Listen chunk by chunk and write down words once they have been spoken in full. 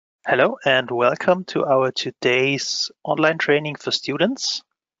Hello and welcome to our today's online training for students.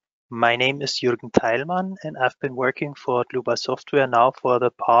 My name is Jürgen Teilmann and I've been working for Dlubal software now for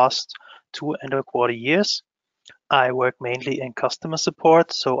the past 2.25 years. I work mainly in customer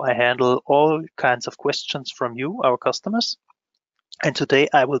support, so I handle all kinds of questions from you, our customers. And today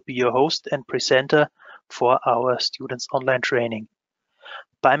I will be your host and presenter for our students online training.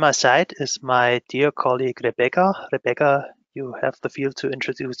 By my side is my dear colleague Rebecca. Rebecca, you have the field to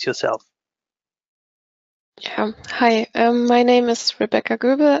introduce yourself. Yeah, hi, my name is Rebecca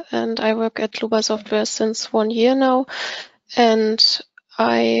Göbel and I work at Dlubal software since 1 year now. And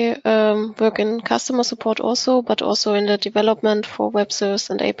I work in customer support also, but also in the development for web service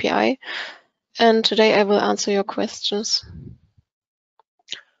and API. And today I will answer your questions.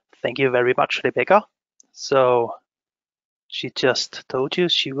 Thank you very much, Rebecca. So she just told you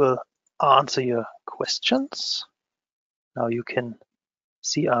she will answer your questions. Now you can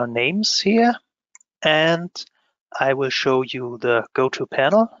see our names here, and I will show you the go-to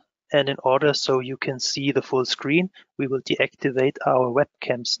panel. And in order so you can see the full screen, we will deactivate our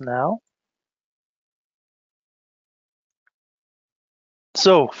webcams now.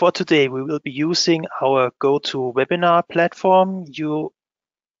 So for today, we will be using our GoToWebinar platform.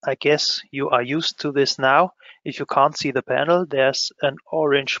 I guess you are used to this now. If you can't see the panel, there's an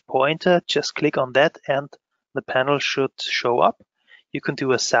orange pointer. Just click on that and the panel should show up. You can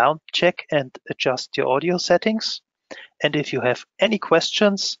do a sound check and adjust your audio settings. And if you have any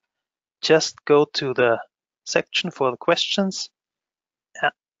questions, just go to the section for the questions,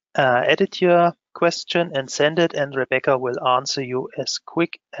 edit your question and send it, and Rebecca will answer you as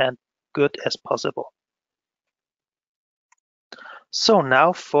quick and good as possible. So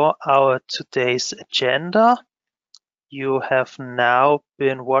now for our today's agenda. You have now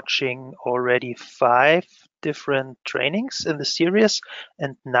been watching already 5 different trainings in the series,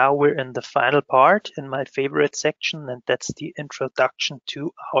 and now we're in the final part in my favorite section, and that's the introduction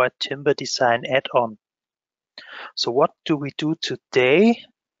to our timber design add-on. So what do we do today?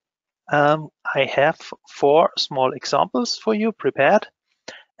 I have 4 small examples for you prepared,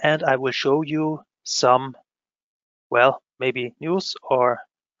 and I will show you some, well, maybe news or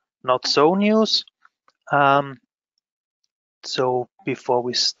not so news. So before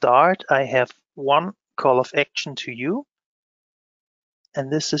we start, I have one call of action to you.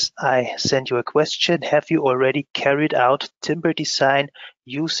 And this is, I send you a question. Have you already carried out timber design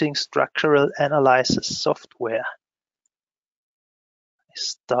using structural analysis software? I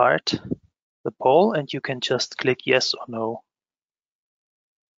start the poll and you can just click yes or no.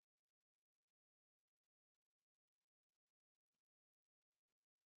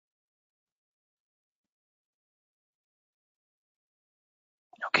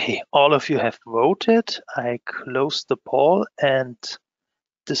 Okay, all of you have voted. I close the poll and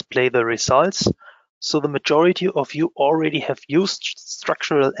display the results. So the majority of you already have used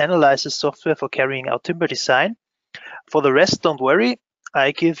structural analysis software for carrying out timber design. For the rest, don't worry.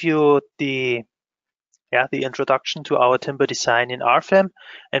 I give you the introduction to our timber design in Rfem,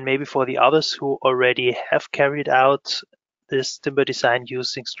 and maybe for the others who already have carried out this timber design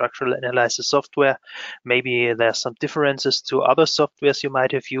using structural analysis software, maybe there's some differences to other softwares you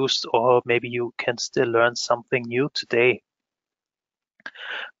might have used, or maybe you can still learn something new today.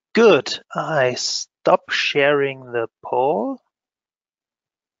 Good, I stop sharing the poll.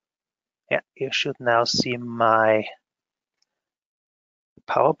 Yeah, you should now see my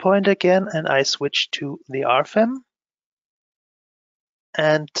PowerPoint again, and I switch to the Rfem.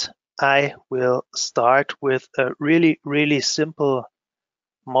 And I will start with a really simple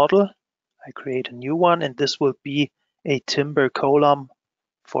model. I create a new one, and this will be a timber column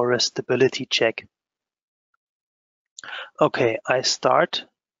for a stability check. Okay, I start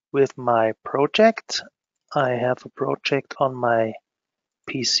with my project. I have a project on my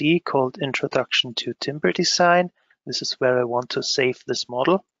PC called Introduction to Timber Design. This is where I want to save this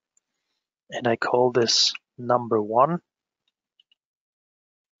model. And I call this number 1.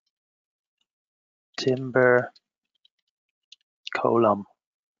 Timber column.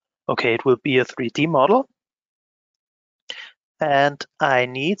 Okay, it will be a 3D model. And I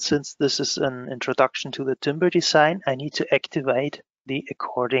need, since this is an introduction to the timber design, I need to activate the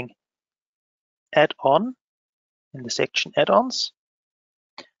according add-on in the section add-ons.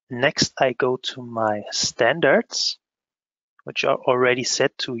 Next, I go to my standards, which are already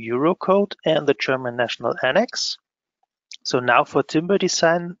set to Eurocode and the German National Annex. So now for timber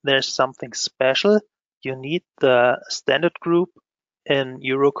design, there's something special. You need the standard group in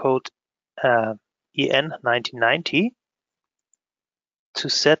Eurocode EN 1990 to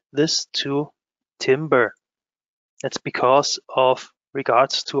set this to timber. That's because of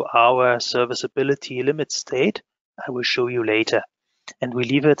regards to our serviceability limit state, I will show you later. And we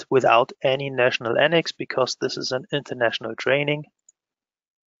leave it without any national annex because this is an international training.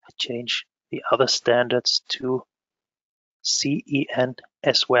 I change the other standards to CEN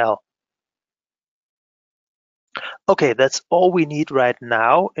as well. Okay, that's all we need right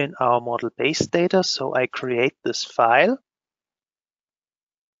now in our model base data. So I create this file.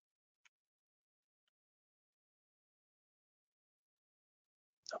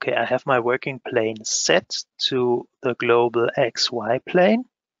 Okay, I have my working plane set to the global XY plane.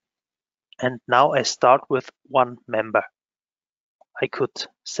 And now I start with one member. I could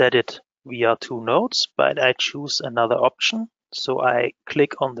set it via two nodes, but I choose another option. So I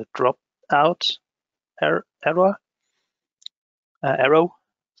click on the drop out arrow,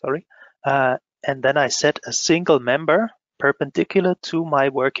 and then I set a single member perpendicular to my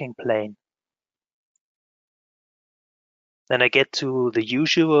working plane. Then I get to the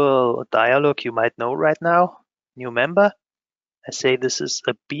usual dialog you might know right now, new member. I say this is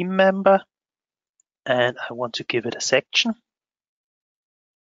a beam member and I want to give it a section.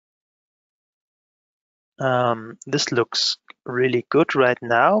 This looks really good right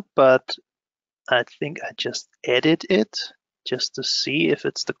now, but I think I just edit it just to see if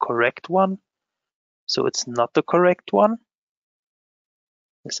it's the correct one. So it's not the correct one.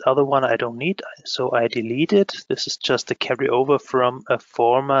 This other one I don't need, so I delete it. This is just a carryover from a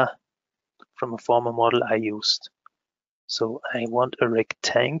former model I used. So I want a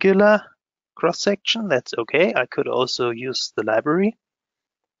rectangular cross-section. That's okay. I could also use the library,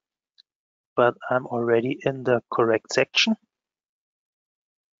 but I'm already in the correct section.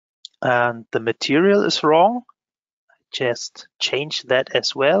 And the material is wrong. I just change that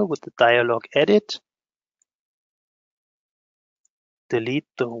as well with the dialog edit. Delete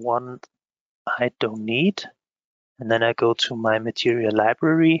the one I don't need. And then I go to my material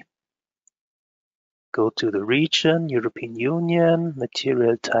library, go to the region, European Union,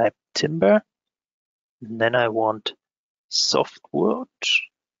 material type timber. And then I want softwood,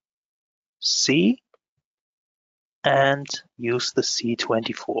 C, and use the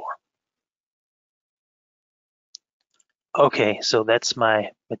C24. Okay, so that's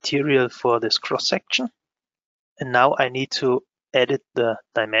my material for this cross-section. And now I need to edit the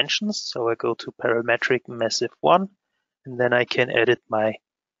dimensions. So I go to parametric massive 1, and then I can edit my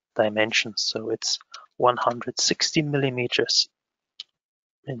dimensions. So it's 160 millimeters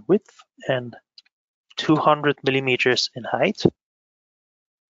in width and 200 millimeters in height. And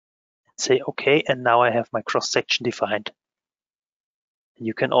say okay, and now I have my cross-section defined. And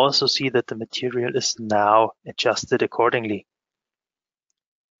you can also see that the material is now adjusted accordingly.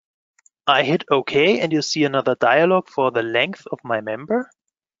 I hit OK, and you see another dialog for the length of my member.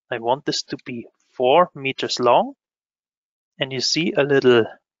 I want this to be 4 meters long. And you see a little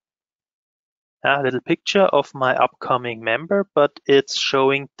picture of my upcoming member, but it's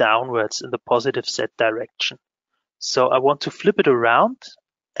showing downwards in the positive Z direction. So I want to flip it around,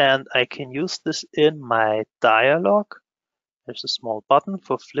 and I can use this in my dialog. There's a small button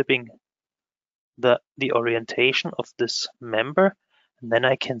for flipping the orientation of this member. And then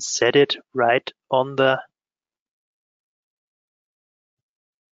I can set it right on the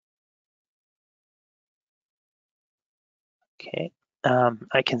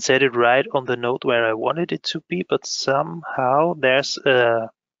I can set it right on the node where I wanted it to be, but somehow there's a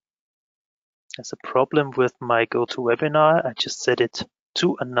problem with my GoToWebinar. I just set it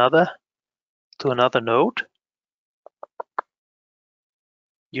to another node.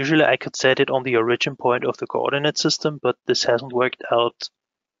 Usually I could set it on the origin point of the coordinate system, but this hasn't worked out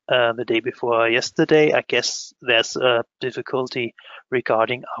the day before yesterday. I guess there's a difficulty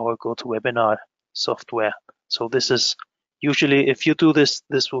regarding our GoToWebinar software. So this is usually, if you do this,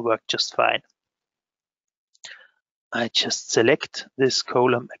 this will work just fine. I just select this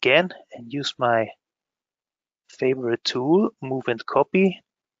column again and use my favorite tool, move and copy.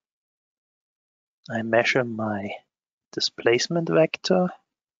 I measure my displacement vector.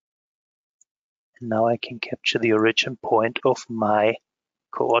 And now I can capture the origin point of my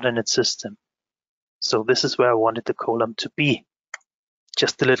coordinate system. So this is where I wanted the column to be.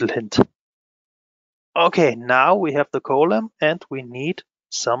 Just a little hint. Okay, now we have the column and we need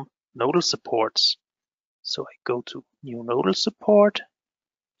some nodal supports. So I go to new nodal support.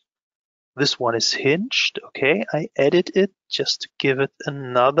 This one is hinged. Okay, I edit it just to give it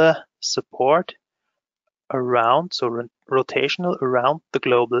another support around, so rotational around the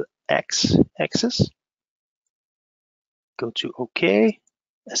global axis. Go to OK,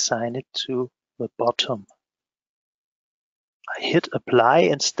 assign it to the bottom. I hit apply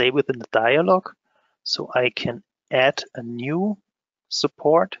and stay within the dialog so I can add a new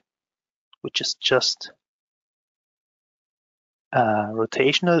support, which is just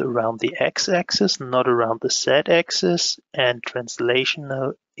rotational around the x-axis, not around the z-axis, and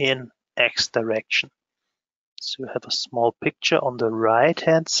translational in x direction. So you have a small picture on the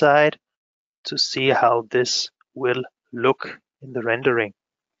right-hand side to see how this will look in the rendering.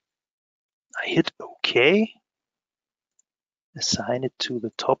 I hit OK, assign it to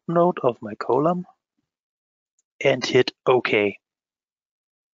the top node of my column, and hit OK.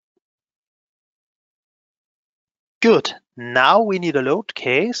 Good. Now we need a load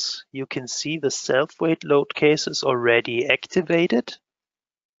case. You can see the self-weight load case is already activated.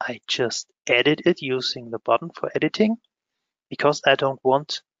 I just edit it using the button for editing. Because I don't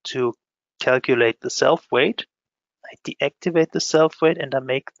want to calculate the self-weight, I deactivate the self-weight and I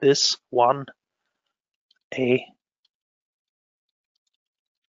make this one a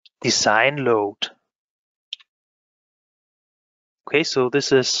design load. Okay, so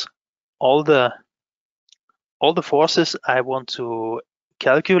this is all the forces I want to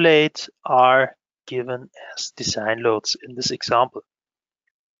calculate are given as design loads in this example.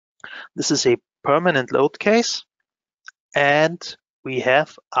 This is a permanent load case, and we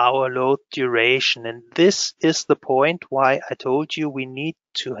have our load duration, and this is the point why I told you we need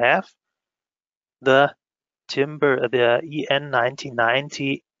to have the timber, the EN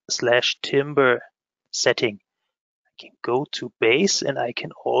 1990/timber setting. I can go to base and I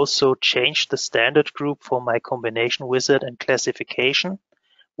can also change the standard group for my combination wizard and classification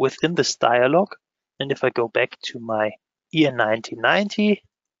within this dialog. And if I go back to my EN 1990,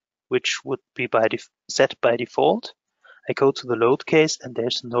 which would be set by default, I go to the load case and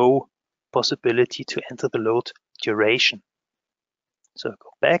there's no possibility to enter the load duration. So I go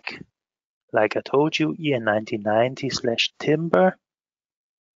back, like I told you, EN 1990/timber,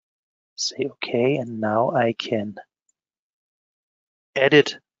 say OK, and now I can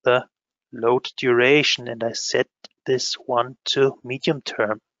edit the load duration and I set this one to medium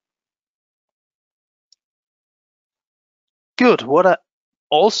term. Good. What I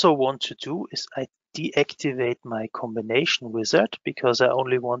also want to do is I deactivate my combination wizard because I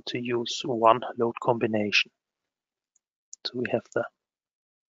only want to use one load combination. So we have the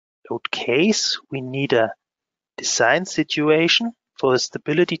load case. We need a design situation. For the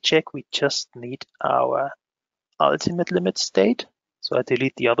stability check, we just need our ultimate limit state. So I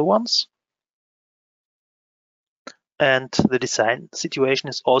delete the other ones. And the design situation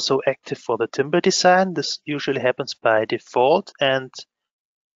is also active for the timber design. This usually happens by default, and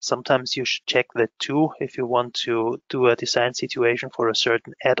sometimes you should check that too if you want to do a design situation for a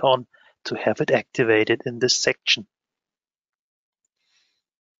certain add-on to have it activated in this section.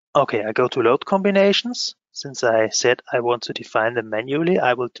 Okay, I go to load combinations. Since I said I want to define them manually,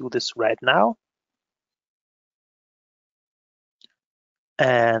 I will do this right now.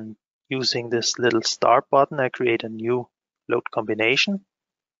 And using this little start button, I create a new load combination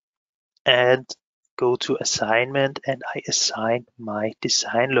and go to assignment, and I assign my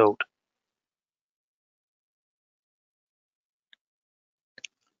design load.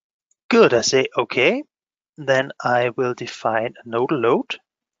 Good, I say OK. Then I will define a nodal load.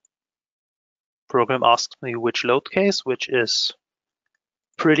 Program asks me which load case, which is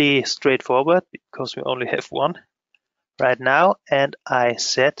pretty straightforward because we only have one right now, and I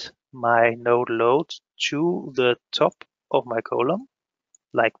set my node load to the top of my column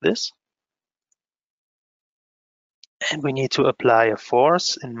like this. And we need to apply a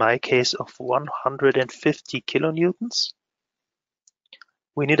force, in my case of 150 kilonewtons.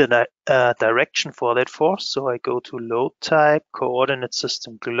 We need a direction for that force, so I go to load type, coordinate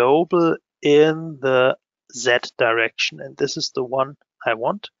system global in the Z direction, and this is the one I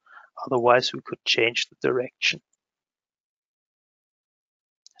want. Otherwise, we could change the direction.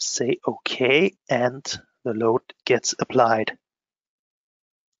 Say OK, and the load gets applied.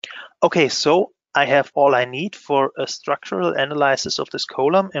 Okay, so I have all I need for a structural analysis of this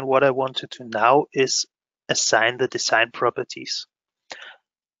column, and what I want to do now is assign the design properties.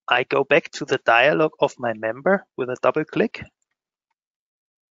 I go back to the dialog of my member with a double click.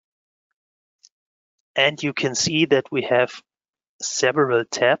 And you can see that we have several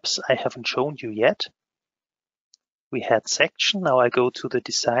tabs I haven't shown you yet. We had section, now I go to the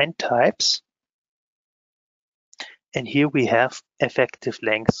design types. And here we have effective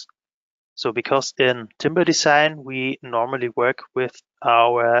lengths. So because in timber design, we normally work with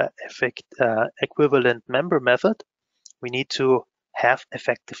our equivalent member method, we need to have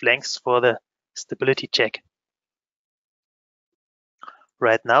effective lengths for the stability check.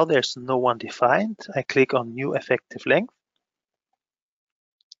 Right now, there's no one defined. I click on new effective length.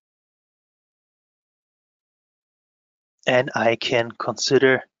 and I can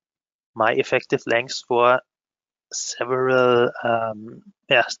consider my effective lengths for several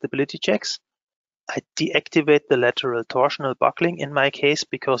stability checks. I deactivate the lateral torsional buckling in my case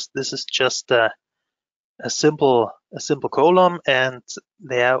because this is just a simple column and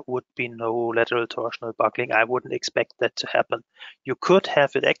there would be no lateral torsional buckling. I wouldn't expect that to happen. You could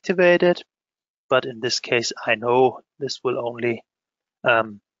have it activated, but in this case, I know this will only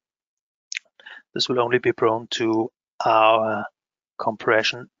be prone to our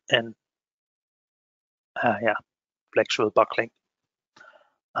compression and flexural buckling.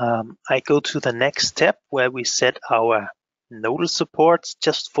 I go to the next step where we set our nodal supports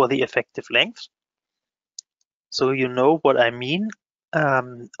just for the effective length. So you know what I mean.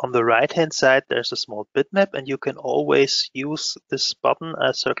 On the right-hand side, there's a small bitmap, and you can always use this button.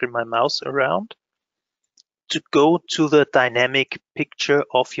 I circle my mouse around to go to the dynamic picture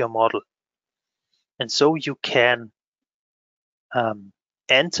of your model. And so you can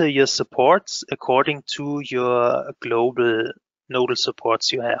enter your supports according to your global nodal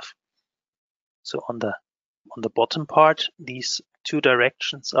supports you have. So on the bottom part, these two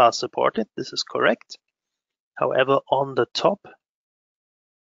directions are supported. This is correct. However, on the top,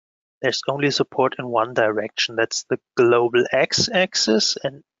 there's only support in one direction. That's the global x-axis.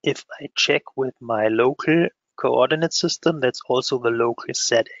 And if I check with my local coordinate system, that's also the local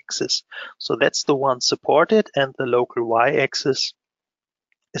z-axis. So that's the one supported, and the local y-axis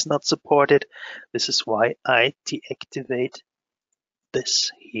is not supported. This is why I deactivate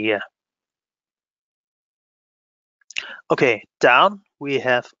this here. Okay, down we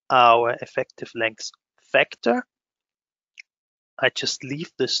have our effective length factor. I just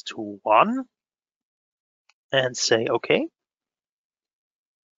leave this to 1 and say okay.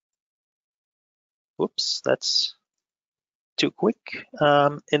 Whoops, that's too quick.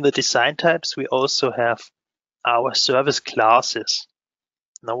 In the design types, we also have our service classes.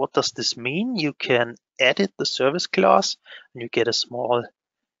 Now, what does this mean? You can edit the service class and you get a small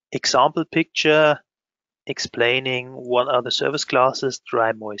example picture explaining what are the service classes: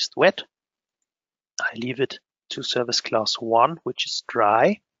 dry, moist, wet. I leave it to service class 1, which is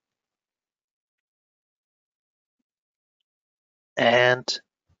dry. And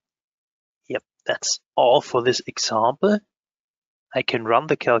yep, that's all for this example. I can run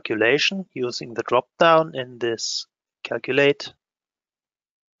the calculation using the drop-down in this calculate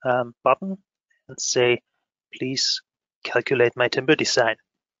button and say, please calculate my timber design.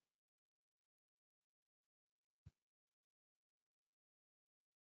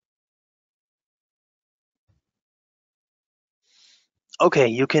 Okay,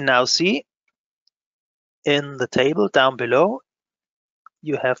 you can now see in the table down below,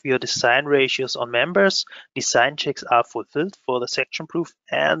 you have your design ratios on members. Design checks are fulfilled for the section proof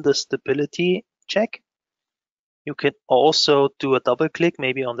and the stability check. You can also do a double click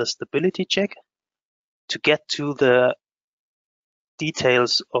maybe on the stability check to get to the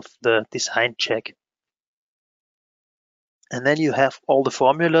details of the design check. And then you have all the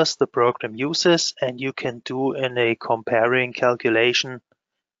formulas the program uses, and you can do in a comparing calculation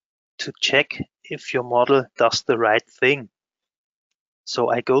to check if your model does the right thing. So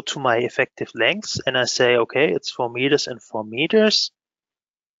I go to my effective lengths and I say, okay, it's 4 meters and 4 meters.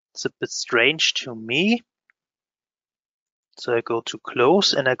 It's a bit strange to me. So I go to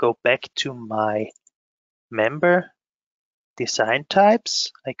close and I go back to my member design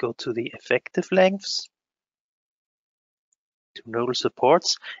types. I go to the effective lengths, to nodal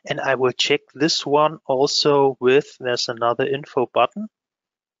supports, and I will check this one also with, there's another info button,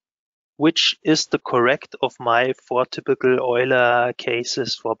 which is the correct of my 4 typical Euler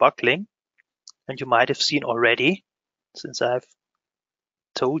cases for buckling. And you might have seen already, since I've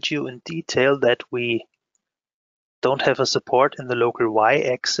told you in detail that we don't have a support in the local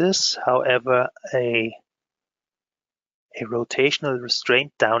y-axis, however, a rotational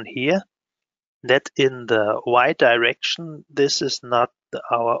restraint down here, that in the y direction, this is not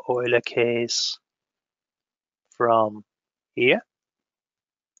our Euler case from here.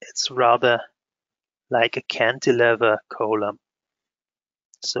 It's rather like a cantilever column.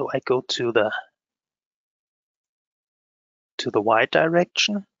 So I go to the y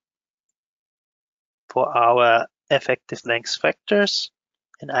direction for our effective length factors,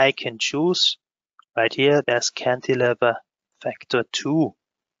 and I can choose right here, there's cantilever factor 2.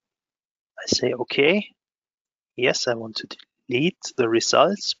 I say okay. Yes, I want to delete the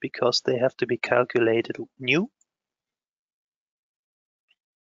results because they have to be calculated new.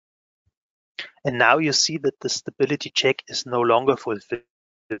 And now you see that the stability check is no longer fulfilled,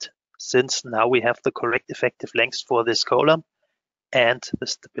 since now we have the correct effective length for this column and the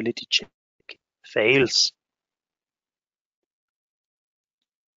stability check fails.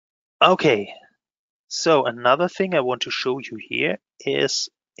 Okay, so another thing I want to show you here is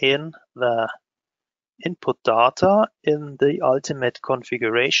in the input data in the ultimate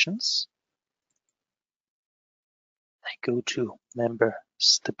configurations. I go to member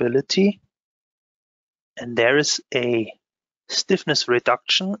stability, and there is a stiffness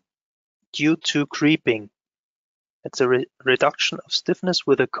reduction due to creeping. It's a reduction of stiffness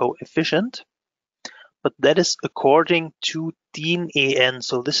with a coefficient, but that is according to DIN EN.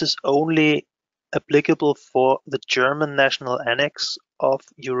 So this is only applicable for the German national annex of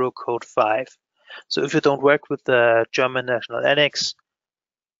Eurocode 5. So if you don't work with the German national annex,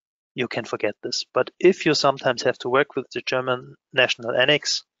 you can forget this. But if you sometimes have to work with the German national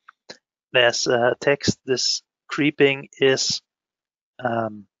annex, there's a text. This creeping is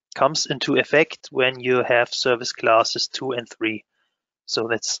comes into effect when you have service classes 2 and 3. So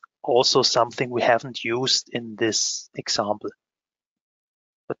that's also something we haven't used in this example.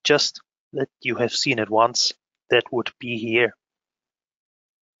 But just that you have seen it once, that would be here.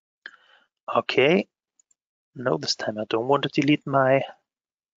 Okay, no, this time I don't want to delete my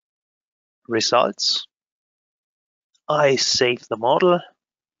results. I save the model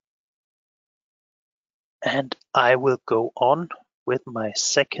and I will go on with my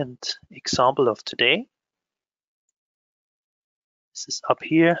second example of today. This is up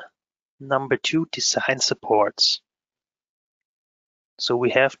here, number 2, design supports. So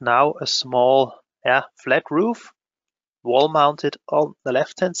we have now a small flat roof, wall mounted on the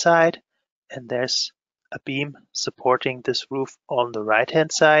left hand side, and there's a beam supporting this roof on the right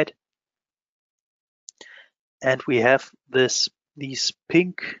hand side. And we have these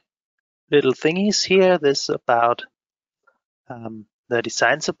pink little thingies here. This is about the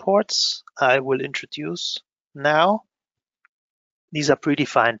design supports I will introduce now. These are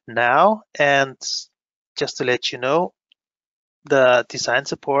predefined now, and just to let you know, the design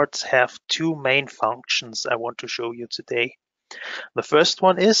supports have two main functions I want to show you today. The first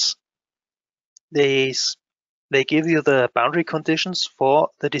one is they give you the boundary conditions for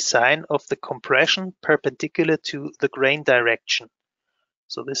the design of the compression perpendicular to the grain direction.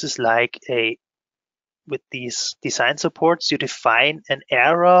 So this is like with these design supports, you define an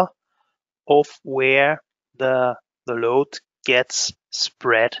area of where the load gets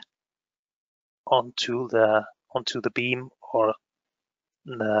spread onto the beam or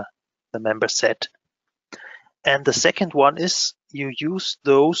the member set. And the second one is you use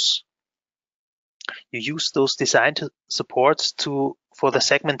those design supports for the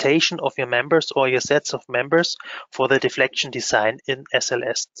segmentation of your members or your sets of members for the deflection design in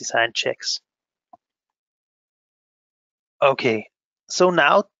SLS design checks. Okay, so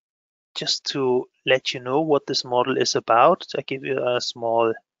now just to let you know what this model is about, I give you a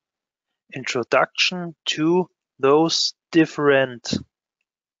small introduction to those different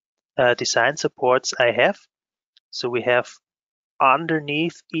design supports I have. So we have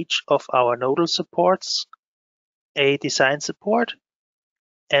underneath each of our nodal supports a design support,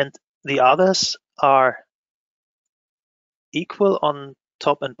 and the others are equal on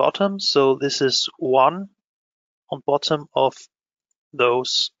top and bottom. So this is one on bottom of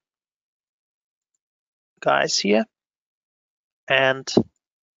those guys here, and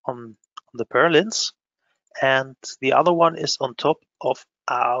on the purlins, and the other one is on top of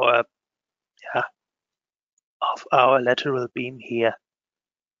our lateral beam here.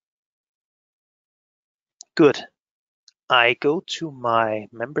 Good. I go to my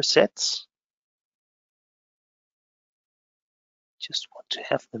member sets. Just want to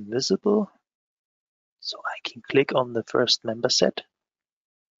have them visible, so I can click on the first member set.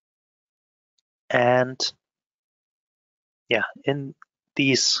 And in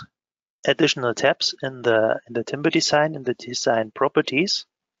these additional tabs in the timber design, in the design properties,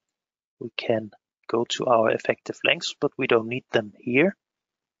 we can go to our effective lengths, but we don't need them here.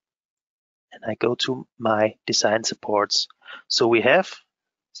 And I go to my design supports. So we have,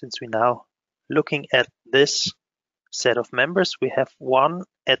 since we're now looking at this set of members, we have one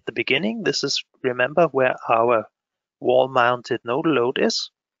at the beginning. This is, remember, where our wall-mounted nodal load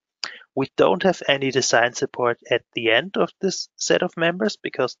is. We don't have any design support at the end of this set of members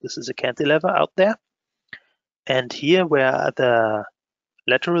because this is a cantilever out there. And here where the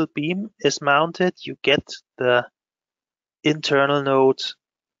lateral beam is mounted, you get the internal node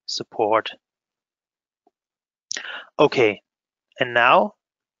support. Okay, and now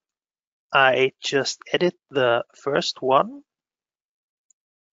I just edit the first one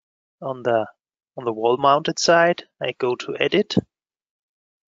on the wall mounted side. I go to edit,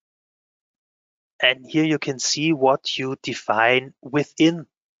 and here you can see what you define within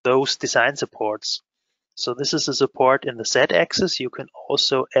those design supports. So this is a support in the Z-axis. You can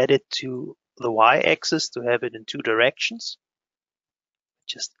also add it to the Y-axis to have it in 2 directions.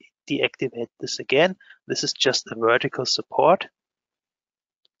 Just deactivate this again. This is just a vertical support.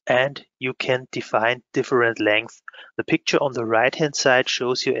 And you can define different length. The picture on the right-hand side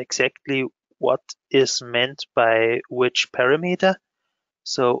shows you exactly what is meant by which parameter.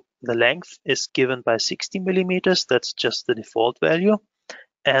 So the length is given by 60 millimeters. That's just the default value.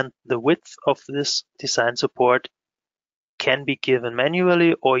 And the width of this design support can be given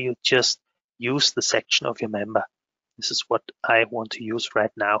manually, or you just use the section of your member. This is what I want to use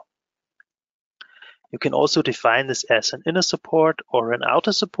right now. You can also define this as an inner support or an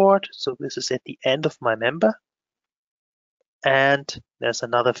outer support. So this is at the end of my member. And there's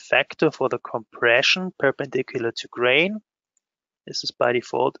another factor for the compression perpendicular to grain. This is by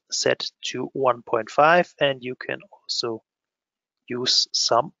default set to 1.5, and you can also use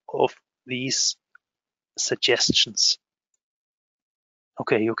some of these suggestions.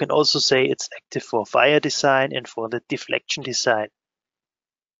 Okay, you can also say it's active for fire design and for the deflection design.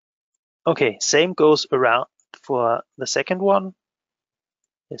 Okay, same goes around for the second one.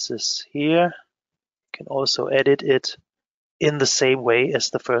 This is here. You can also edit it in the same way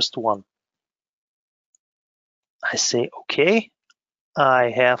as the first one. I say okay. I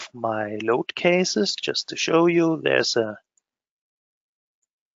have my load cases just to show you. There's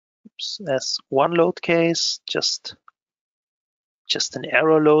one load case, just an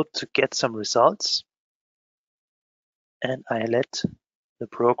error load to get some results. And I let the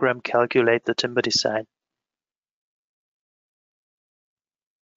program calculate the timber design.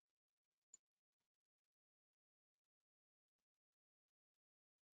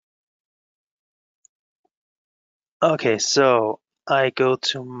 Okay, so I go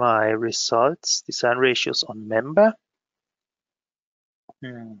to my results, design ratios on member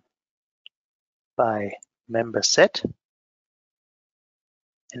by member set.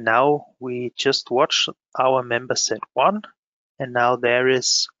 And now we just watch our member set 1. And now there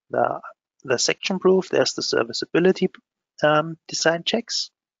is the section proof, there's the serviceability design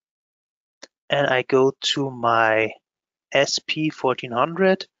checks. And I go to my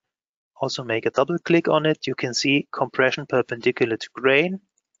SP1400, also make a double click on it. You can see compression perpendicular to grain.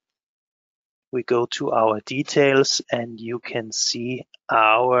 We go to our details and you can see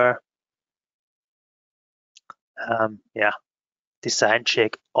our design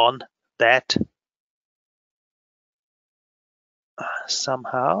check on that.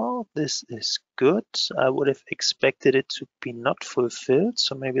 Somehow this is good. I would have expected it to be not fulfilled,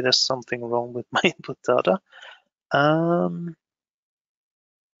 so maybe there's something wrong with my input data.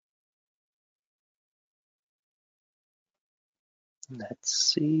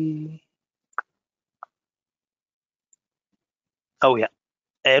 Let's see. Oh yeah,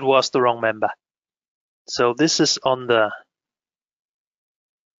 it was the wrong member. So this is on the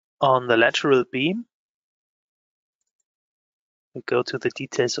lateral beam. We go to the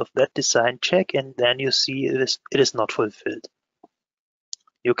details of that design check, and then you see it is not fulfilled.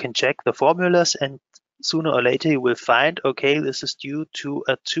 You can check the formulas, and sooner or later you will find, okay, this is due to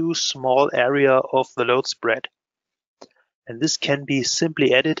a too small area of the load spread. And this can be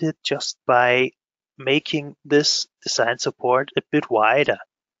simply edited just by making this design support a bit wider.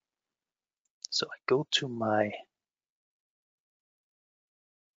 So I go to my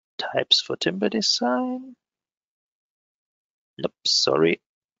types for timber design. Nope, sorry.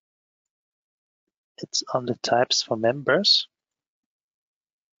 It's on the types for members.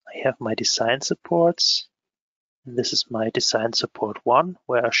 I have my design supports. And this is my design support 1,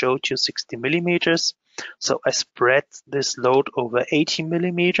 where I showed you 60 millimeters. So I spread this load over 80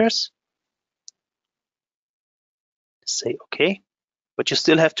 millimeters. Say okay, but you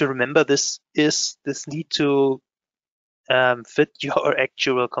still have to remember this need to fit your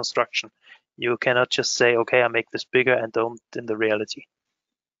actual construction. You cannot just say, okay, I make this bigger and don't in the reality.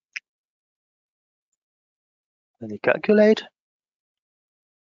 Then you calculate.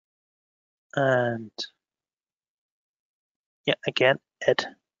 And yeah, again, add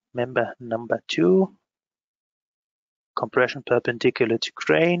member number 2, compression perpendicular to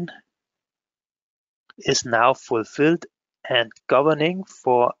grain is now fulfilled and governing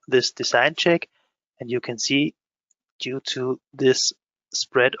for this design check. And you can see due to this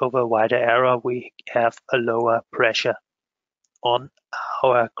spread over wider area, we have a lower pressure on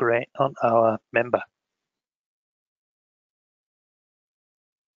our grain, on our member.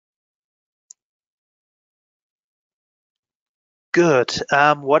 Good.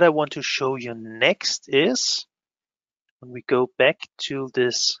 What I want to show you next is when we go back to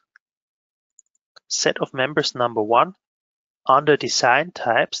this set of members number 1, under design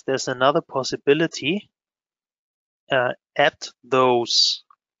types, there's another possibility add those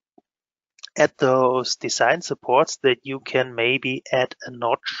design supports that you can maybe add a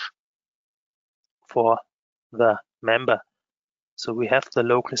notch for the member. So we have the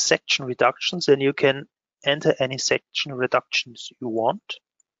local section reductions, and you can enter any section reductions you want.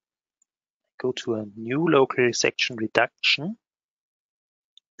 Go to a new local section reduction,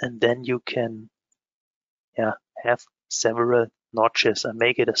 and then you can have several notches and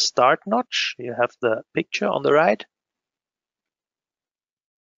make it a start notch. You have the picture on the right.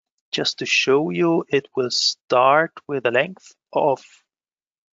 Just to show you, it will start with a length of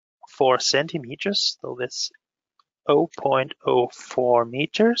 4 centimeters. So that's 0.04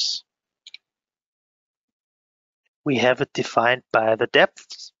 meters. We have it defined by the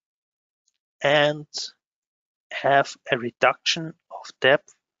depth and have a reduction of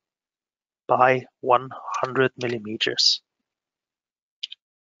depth by 100 millimeters.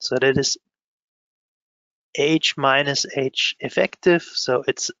 So that is H minus H effective. So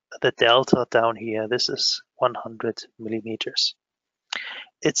it's the delta down here. This is 100 millimeters.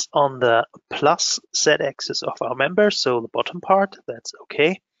 It's on the plus z-axis of our member, so the bottom part, that's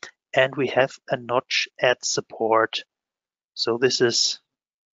okay. And we have a notch at support. So this is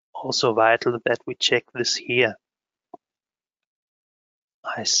also vital that we check this here.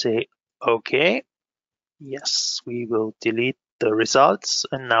 I say okay. Yes, we will delete the results.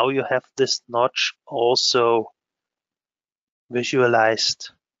 And now you have this notch also visualized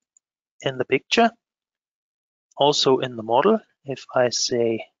in the picture, also in the model. If I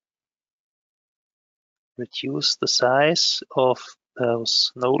say reduce the size of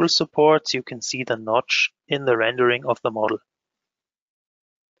those nodal supports, you can see the notch in the rendering of the model.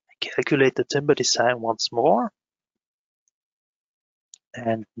 I calculate the timber design once more.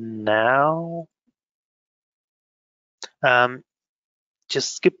 And now,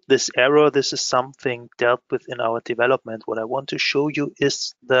 just skip this error. This is something dealt with in our development. What I want to show you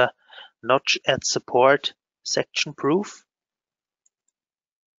is the notch at support section proof,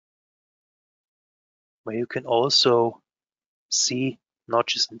 where you can also see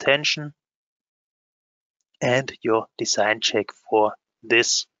notches in tension and your design check for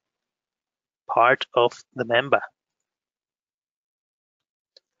this part of the member.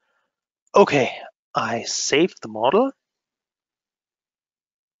 Okay, I saved the model.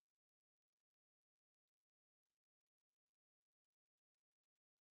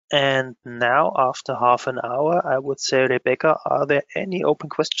 And now, after half an hour, I would say, Rebecca, are there any open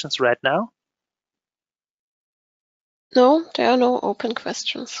questions right now? No, there are no open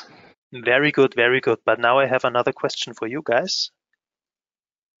questions. Very good, very good. But now I have another question for you guys.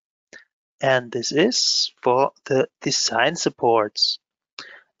 And this is for the design supports.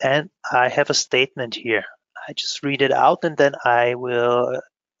 And I have a statement here. I just read it out and then I will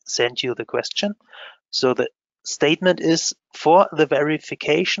send you the question. So the statement is, for the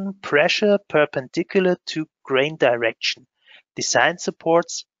verification pressure perpendicular to grain direction, design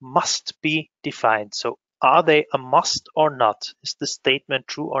supports must be defined. So are they a must or not? Is the statement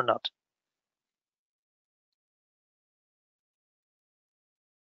true or not?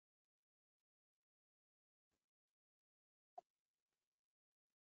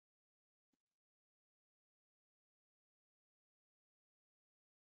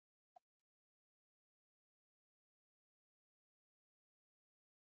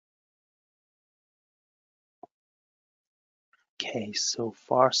 Okay, so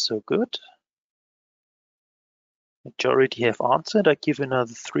far so good. Majority have answered. I give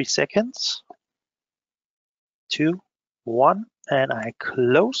another 3 seconds. 2, 1, and I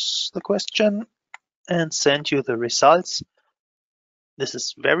close the question and send you the results. This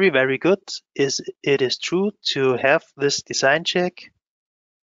is very, very good. It is true to have this design check.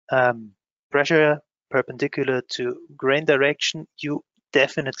 Pressure perpendicular to grain direction, you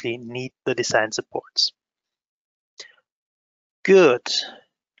definitely need the design supports. Good.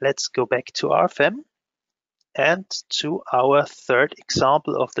 Let's go back to Rfem and to our third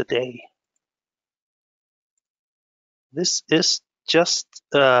example of the day. This is just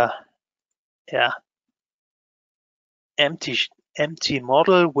empty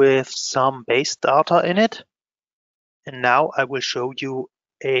model with some base data in it. And now I will show you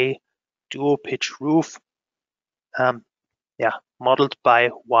a dual pitch roof, modeled by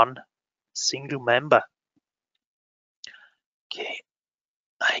one single member. Okay,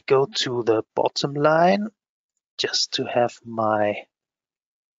 I go to the bottom line just to have my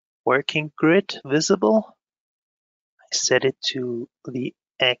working grid visible. I set it to the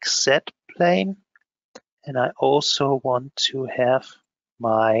XZ plane, and I also want to have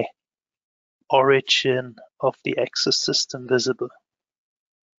my origin of the axis system visible.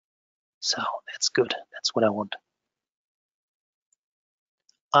 So that's good. That's what I want.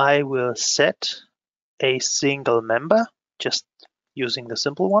 I will set a single member, just using the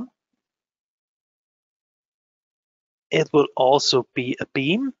simple one. It will also be a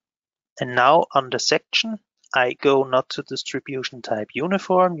beam. And now under section, I go not to distribution type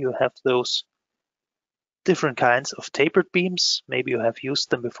uniform. You have those different kinds of tapered beams. Maybe you have used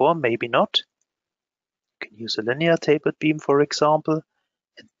them before, maybe not. You can use a linear tapered beam, for example.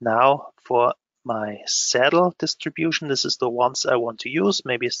 And now for my saddle distribution, this is the ones I want to use,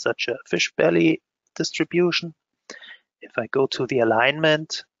 maybe such a fish belly distribution. If I go to the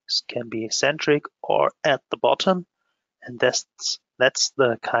alignment, this can be eccentric or at the bottom, and that's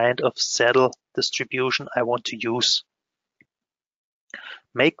the kind of saddle distribution I want to use.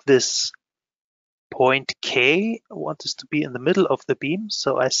 Make this point K, I want this to be in the middle of the beam,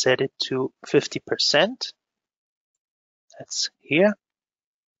 so I set it to 50%. That's here.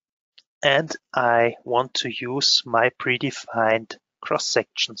 And I want to use my predefined cross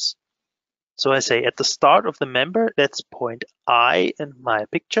sections. So I say at the start of the member, that's point I in my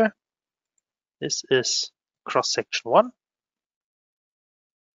picture. This is cross section 1.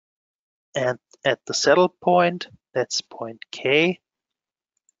 And at the saddle point, that's point K.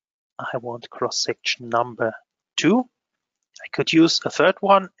 I want cross section number 2. I could use a third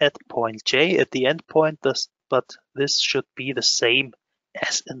one at point J at the end point, but this should be the same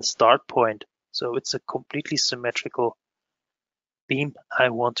as in the start point. So it's a completely symmetrical beam I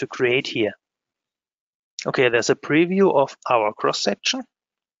want to create here. Okay, there's a preview of our cross section,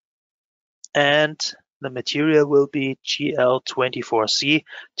 and the material will be GL24C,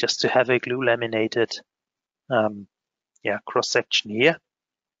 just to have a glue laminated cross section here.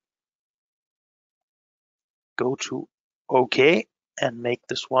 Go to OK and make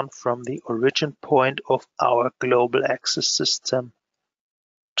this one from the origin point of our global axis system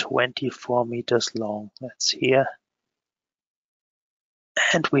 24 meters long. That's here.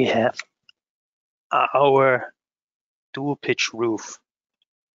 And we have our dual pitch roof.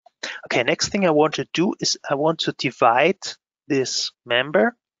 Okay, next thing I want to do is I want to divide this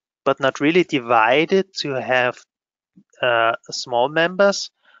member, but not really divide it to have small members,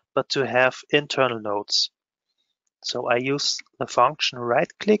 but to have internal nodes. So I use the function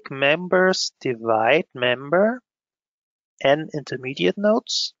right-click members, divide member, n intermediate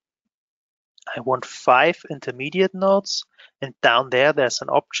nodes. I want 5 intermediate nodes, and down there's an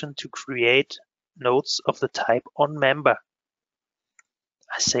option to create nodes of the type on member.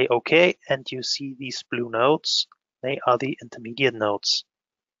 I say OK, and you see these blue nodes. They are the intermediate nodes.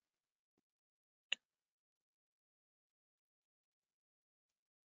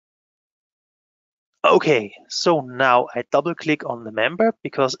 Okay, so now I double click on the member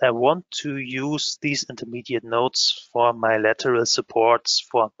because I want to use these intermediate nodes for my lateral supports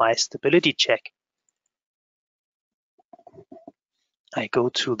for my stability check. I go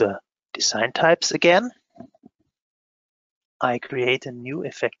to the design types again. I create a new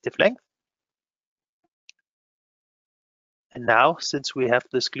effective length. And now, since we have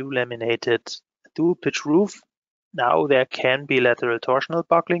this glue laminated dual pitch roof, now there can be lateral torsional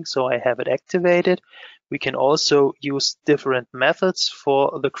buckling, so I have it activated. We can also use different methods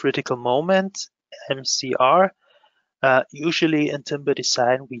for the critical moment, MCR. Usually in timber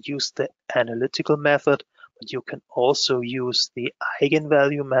design, we use the analytical method, but you can also use the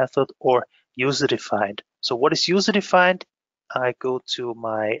eigenvalue method or user-defined. So what is user-defined? I go to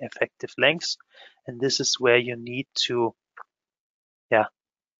my effective lengths, and this is where you need to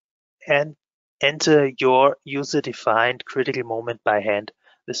and enter your user-defined critical moment by hand.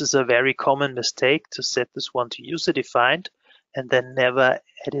 This is a very common mistake, to set this one to user-defined and then never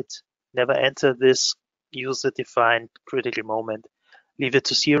enter this user-defined critical moment. Leave it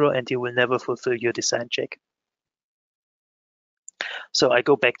to 0 and you will never fulfill your design check. So I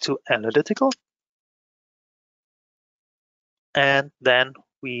go back to analytical, and then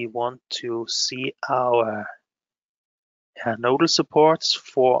we want to see our nodal supports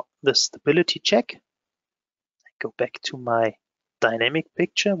for the stability check. I go back to my dynamic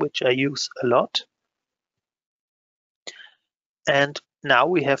picture, which I use a lot. And now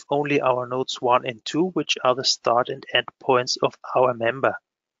we have only our nodes 1 and 2, which are the start and end points of our member.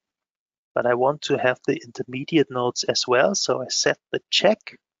 But I want to have the intermediate nodes as well, so I set the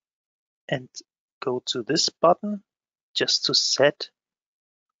check and go to this button just to set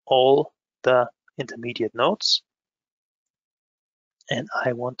all the intermediate nodes. And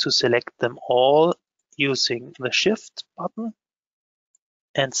I want to select them all using the Shift button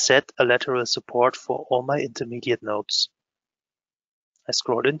and set a lateral support for all my intermediate nodes. I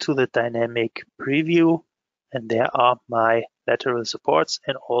scroll into the dynamic preview, and there are my lateral supports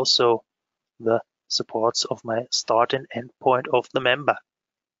and also the supports of my start and end point of the member.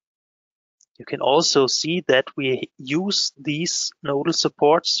 You can also see that we use these nodal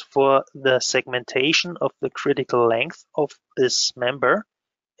supports for the segmentation of the critical length of this member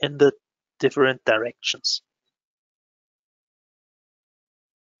in the different directions.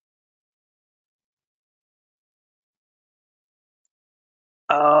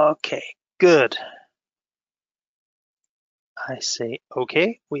 Okay, good. I say,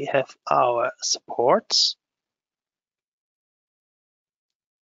 okay, we have our supports.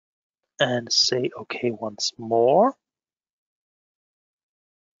 And say, okay, once more.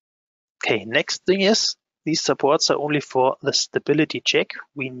 Okay, next thing is, these supports are only for the stability check.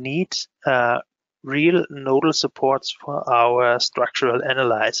 We need real nodal supports for our structural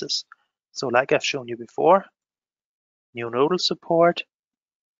analysis. So like I've shown you before, new nodal support,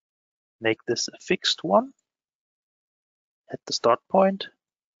 make this a fixed one at the start point,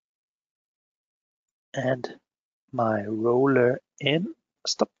 and my roller in,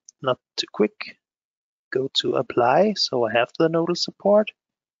 stop, not too quick, go to apply, so I have the nodal support,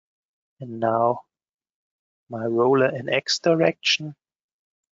 and now my roller in X direction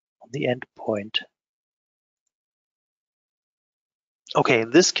on the end point. Okay,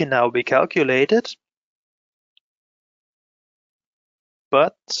 this can now be calculated,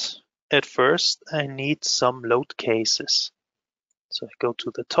 but at first I need some load cases. So I go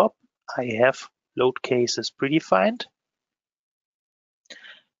to the top, I have load cases predefined,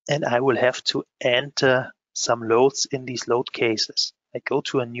 and I will have to enter some loads in these load cases. I go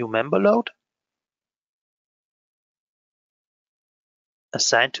to a new member load,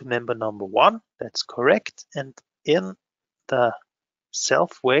 assign to member number 1, that's correct, and in the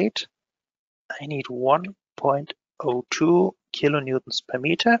self-weight, I need 1.02 kilonewtons per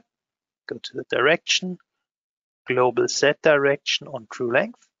meter. Go to the direction, global Z direction on true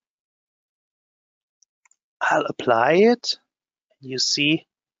length. I'll apply it. You see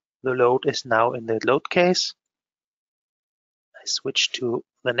the load is now in the load case. I switch to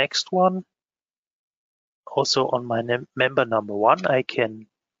the next one. Also on my member number 1, I can,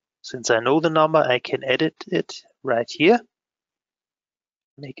 since I know the number, I can edit it right here.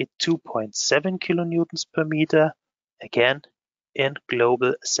 Make it 2.7 kilonewtons per meter, again in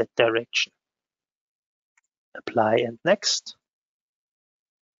global Z direction. Apply and next.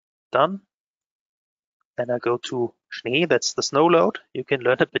 Done. Then I go to Schnee, that's the snow load. You can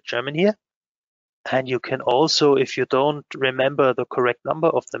learn a bit German here. And you can also, if you don't remember the correct number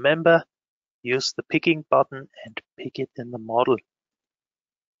of the member, use the picking button and pick it in the model.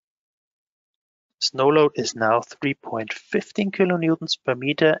 Snow load is now 3.15 kilonewtons per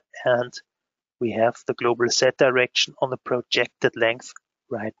meter, and we have the global Z direction on the projected length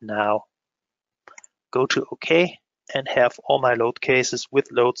right now. Go to OK and have all my load cases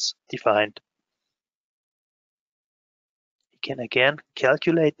with loads defined. You can again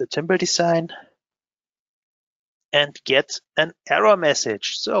calculate the timber design and get an error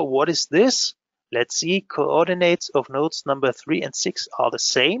message. So what is this? Let's see, coordinates of nodes number 3 and 6 are the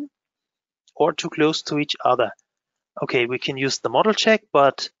same or too close to each other. Okay, we can use the model check,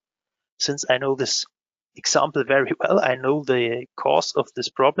 but since I know this example very well, I know the cause of this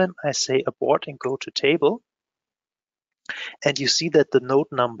problem, I say abort and go to table. And you see that the node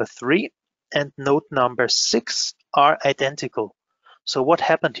number 3 and node number 6 are identical. So what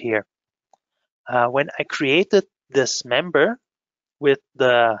happened here? When I created this member with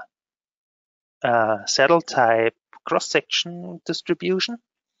the saddle type cross-section distribution,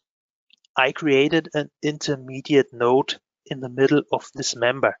 I created an intermediate node in the middle of this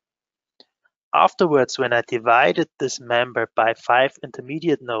member. Afterwards, when I divided this member by 5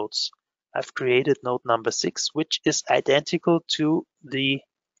 intermediate nodes, I've created node number 6, which is identical to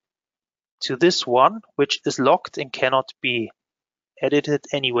this one, which is locked and cannot be edited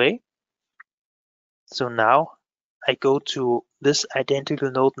anyway. So now I go to this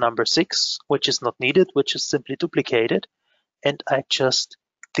identical node number 6, which is not needed, which is simply duplicated, and I just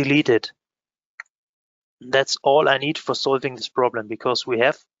delete it. That's all I need for solving this problem, because we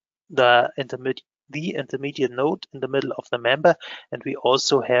have the intermediate node in the middle of the member, and we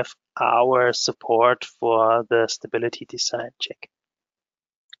also have our support for the stability design check.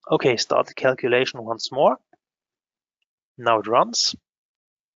 Okay, start the calculation once more. Now it runs.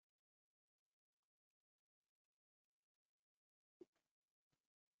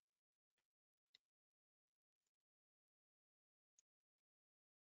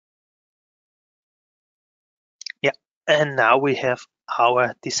 Yeah, and now we have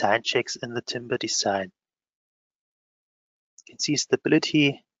our design checks in the timber design. You can see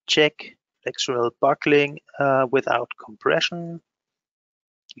stability check, flexural buckling without compression.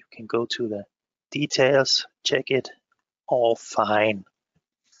 You can go to the details, check it, all fine.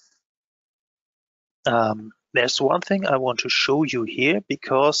 There's one thing I want to show you here,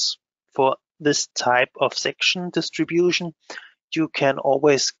 because for this type of section distribution, you can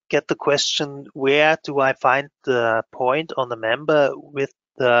always get the question, where do I find the point on the member with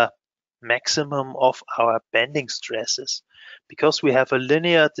the maximum of our bending stresses? Because we have a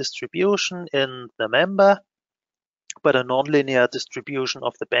linear distribution in the member, but a nonlinear distribution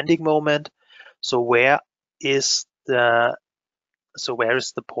of the bending moment. So where is the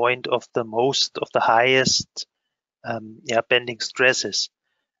point of the highest bending stresses?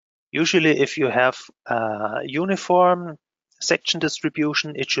 Usually, if you have a uniform section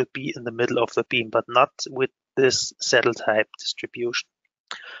distribution, it should be in the middle of the beam, but not with this saddle type distribution.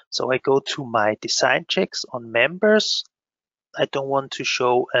 So I go to my design checks on members. I don't want to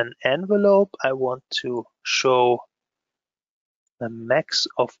show an envelope. I want to show the max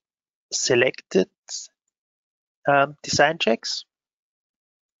of selected design checks.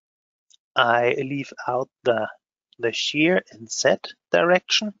 I leave out the shear in Z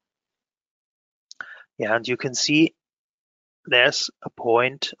direction. Yeah, and you can see there's a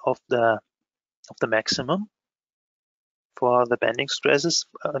point of the maximum for the bending stresses.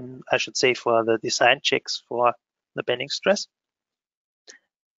 I should say for the design checks for the bending stress.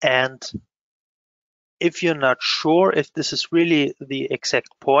 And if you're not sure if this is really the exact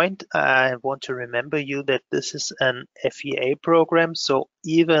point, I want to remember you that this is an FEA program. So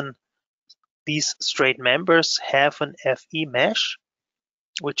even these straight members have an FE mesh,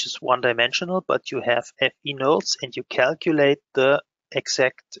 which is one-dimensional, but you have FE nodes and you calculate the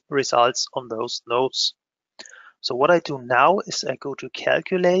exact results on those nodes. So what I do now is I go to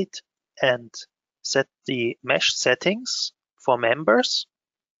calculate and set the mesh settings for members.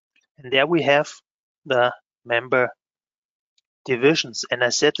 And there we have the member divisions. And I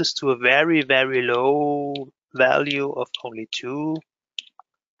set this to a very, very low value of only 2.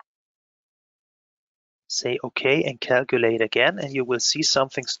 Say OK and calculate again, and you will see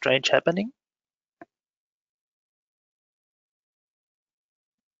something strange happening.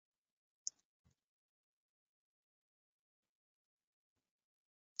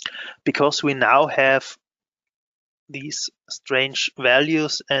 Because we now have these strange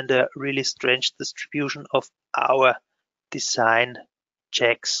values and a really strange distribution of our design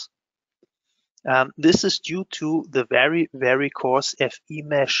checks. This is due to the very, very coarse FE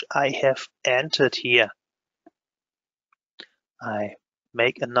mesh I have entered here. I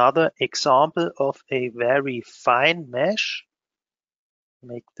make another example of a very fine mesh.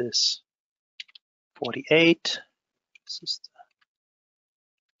 Make this 48. This is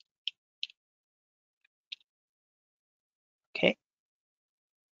okay.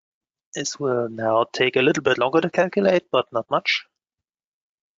 This will now take a little bit longer to calculate, but not much.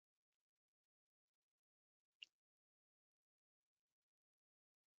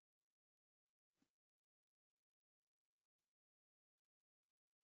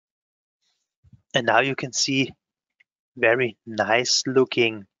 And now you can see very nice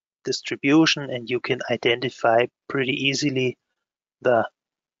looking distribution, and you can identify pretty easily the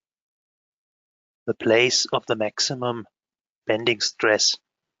place of the maximum bending stress.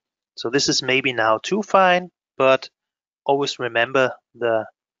 So this is maybe now too fine, but always remember the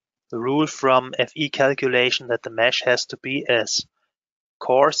rule from FE calculation that the mesh has to be as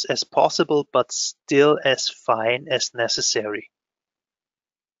coarse as possible, but still as fine as necessary.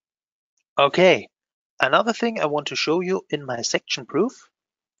 Okay, another thing I want to show you in my section proof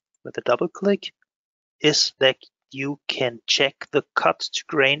with a double click is that you can check the cut to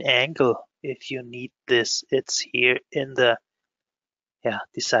grain angle if you need this. It's here in the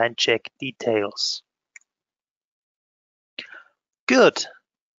design check details. Good,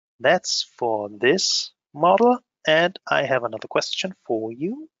 that's for this model. And I have another question for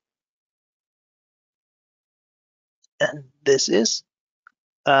you. And this is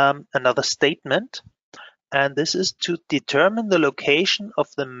another statement. And this is to determine the location of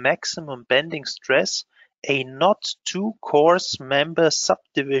the maximum bending stress, a not too coarse member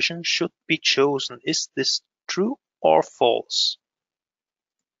subdivision should be chosen. Is this true or false?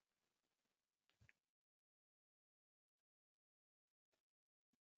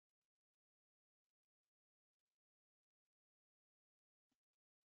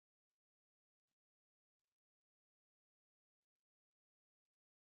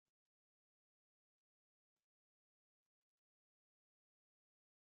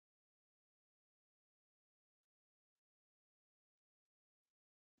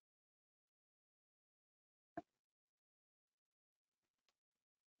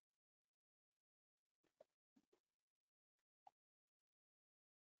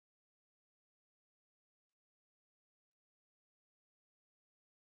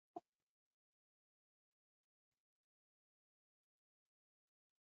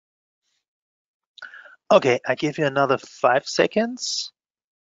 Okay, I give you another 5 seconds,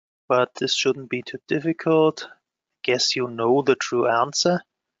 but this shouldn't be too difficult. Guess you know the true answer.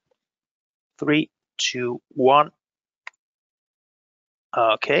 3, 2, 1.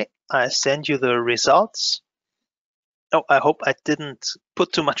 Okay, I send you the results. Oh, I hope I didn't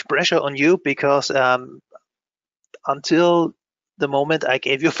put too much pressure on you, because until the moment I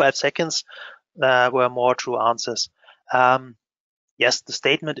gave you 5 seconds, there were more true answers. Yes, the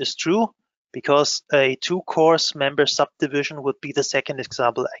statement is true, because a 2-course member subdivision would be the second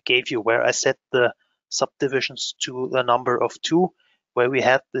example I gave you, where I set the subdivisions to the number of 2, where we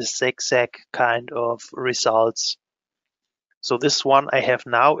had this exact kind of results. So this one I have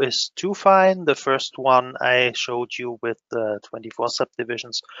now is 2 fine. The first one I showed you with the 24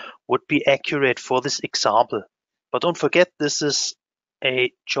 subdivisions would be accurate for this example. But don't forget, this is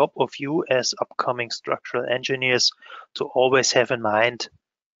a job of you as upcoming structural engineers to always have in mind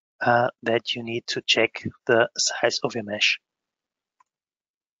that you need to check the size of your mesh.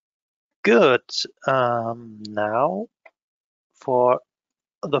 Good. Now for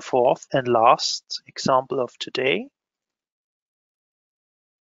the fourth and last example of today.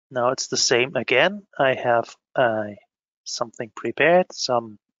 Now it's the same again. I have something prepared,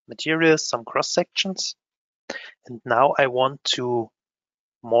 some materials, some cross sections, and now I want to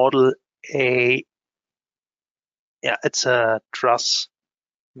model it's a truss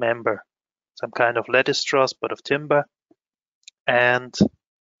member, some kind of lattice truss, but of timber. And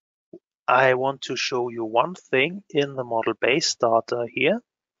I want to show you one thing in the model base data here.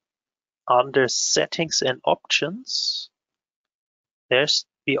 Under settings and options, there's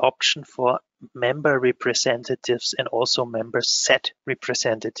the option for member representatives and also member set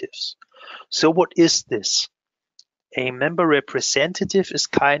representatives. So what is this? A member representative is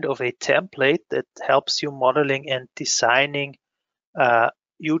kind of a template that helps you modeling and designing a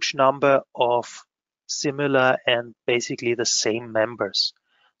huge number of similar and basically the same members.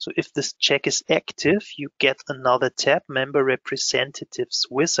 So if this check is active, you get another tab, Member Representatives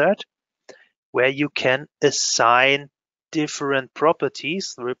Wizard, where you can assign different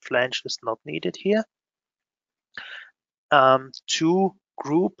properties. The rib flange is not needed here. To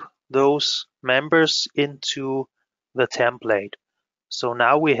group those members into the template. So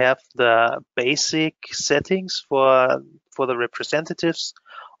now we have the basic settings for the representatives,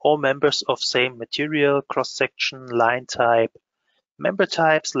 all members of same material, cross-section, line type. Member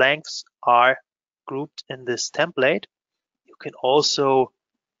types, lengths are grouped in this template. You can also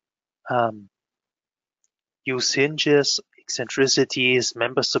use hinges, eccentricities,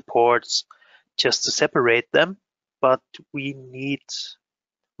 member supports just to separate them, but we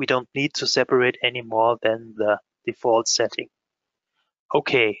don't need to separate any more than the default setting.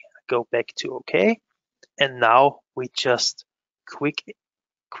 Okay, go back to OK. And now we just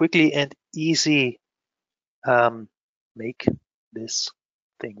quickly and easy make this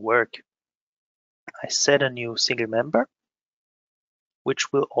thing work. I set a new single member,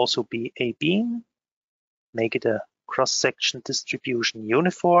 which will also be a beam. Make it a cross-section distribution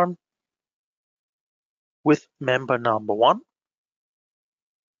uniform with member number 1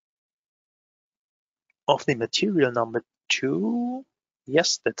 of the material number 2.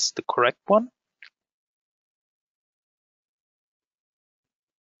 Yes, that's the correct one.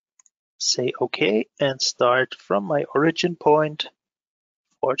 Say OK and start from my origin point,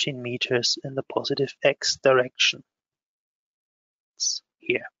 14 meters in the positive X direction. It's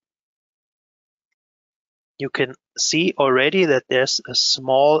here. You can see already that there's a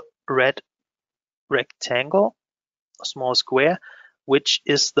small red rectangle, a small square, which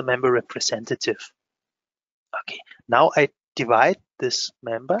is the member representative. Okay, now I divide this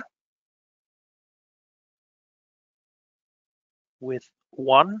member with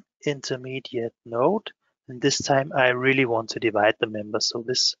one intermediate node, and this time I really want to divide the member, so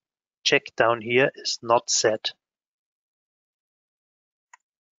this check down here is not set.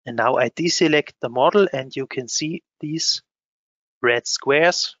 And now I deselect the model, and you can see these red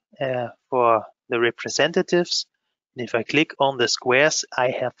squares for the representatives. And if I click on the squares, I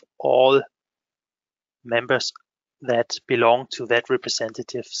have all members that belong to that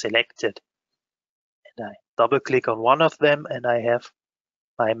representative selected. And I double click on one of them, and I have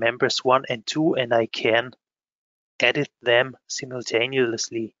my members 1 and 2, and I can edit them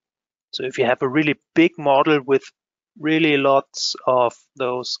simultaneously. So if you have a really big model with really lots of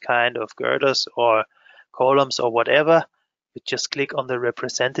those kind of girders or columns or whatever, you just click on the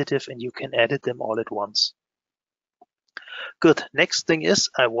representative and you can edit them all at once. Good. Next thing is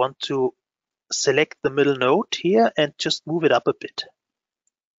I want to select the middle node here and just move it up a bit.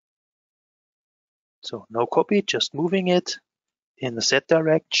 So no copy, just moving it in the Z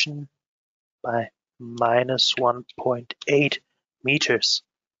direction by minus 1.8 meters.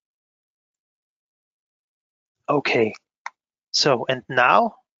 Okay, so and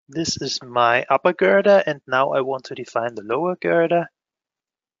now this is my upper girder, and now I want to define the lower girder.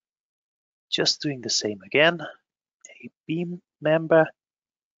 Just doing the same again, a beam member,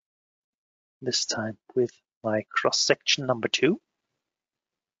 this time with my cross section number 2.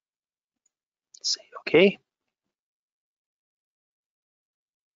 Say okay.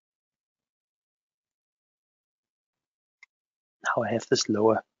 Now I have this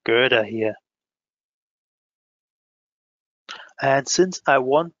lower girder here. And since I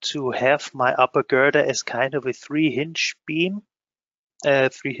want to have my upper girder as kind of a 3-hinge beam,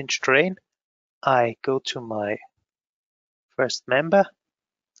 3-hinge train, I go to my first member,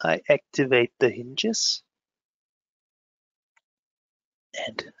 I activate the hinges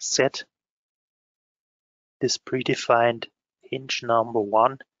and set this predefined hinge number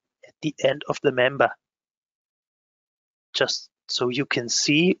 1 at the end of the member. Just so you can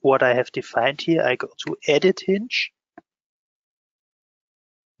see what I have defined here, I go to edit hinge.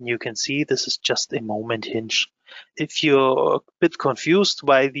 You can see this is just a moment hinge. If you're a bit confused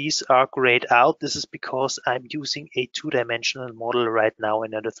why these are grayed out, this is because I'm using a 2-dimensional model right now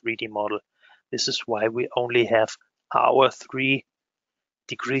and not a 3D model. This is why we only have our 3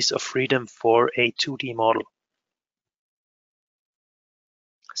 degrees of freedom for a 2D model.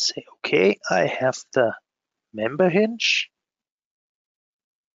 Say okay, I have the member hinge.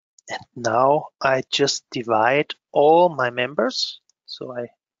 And now I just divide all my members. So I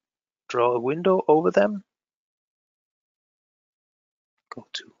draw a window over them. Go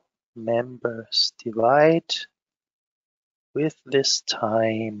to members divide with this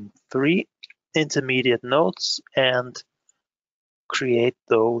time 3 intermediate nodes and create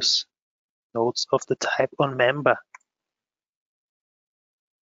those nodes of the type on member.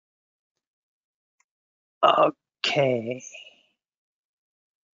 Okay.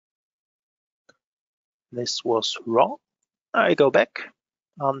 This was wrong. I go back,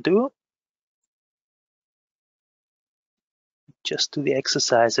 undo. Just do the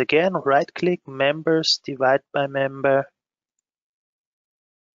exercise again. Right click, members, divide by member.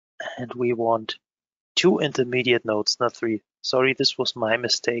 And we want 2 intermediate nodes, not 3. Sorry, this was my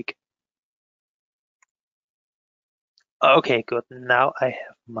mistake. Okay, good. Now I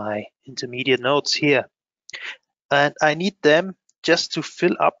have my intermediate nodes here. And I need them just to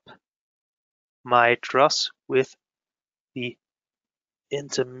fill up my truss with the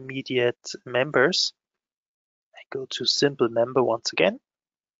intermediate members. I go to simple member once again.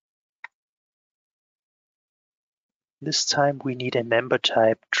 This time we need a member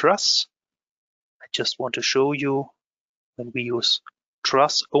type truss. I just want to show you when we use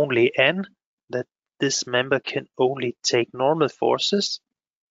truss only N that this member can only take normal forces.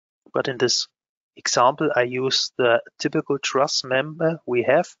 But in this example, I use the typical truss member we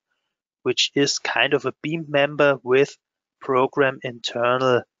have, which is kind of a beam member with program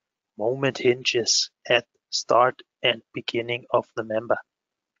internal moment hinges at start and beginning of the member.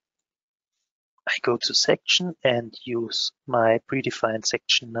 I go to section and use my predefined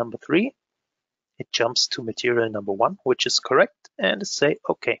section number 3. It jumps to material number 1, which is correct, and say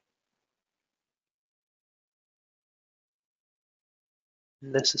OK.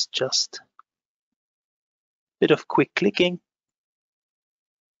 And this is just a bit of quick clicking,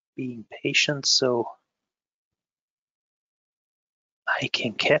 being patient so I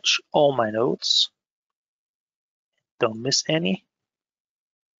can catch all my nodes, don't miss any.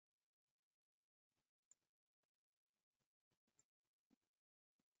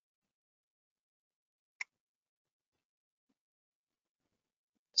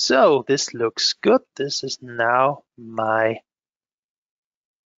 So this looks good. This is now my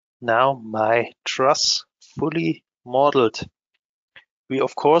truss fully modeled. We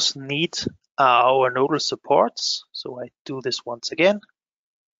of course need our nodal supports. So I do this once again.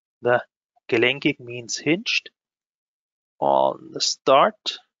 The gelenkig means hinged. On the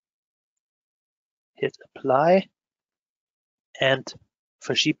start, hit apply, and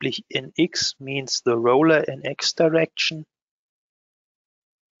verschieblich in X means the roller in X direction.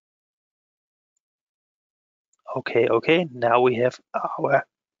 Okay, now we have our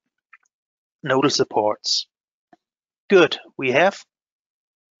nodal supports. Good, we have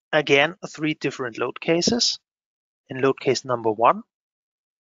again 3 different load cases. In load case number 1,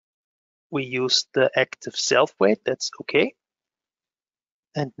 we use the active self-weight, that's okay.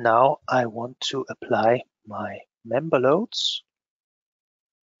 And now I want to apply my member loads.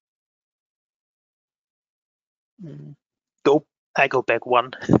 I go back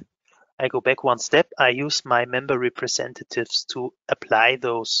one step. I use my member representatives to apply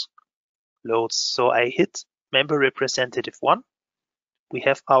those loads. So I hit member representative 1. We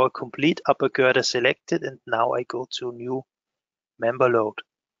have our complete upper girder selected, and now I go to new member load.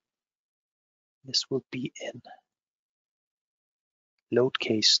 This will be in load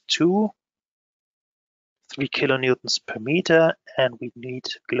case 2, 3 kilonewtons per meter, and we need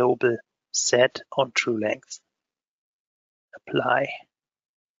global set on true length. Apply.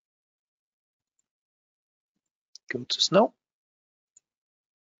 Go to snow.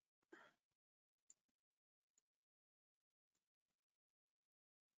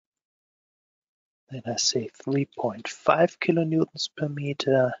 Then I say 3.5 kilonewtons per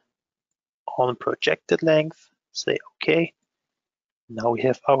meter on projected length. Say OK. Now we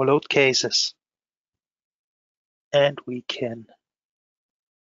have our load cases. And we can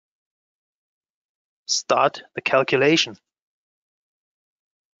start the calculation.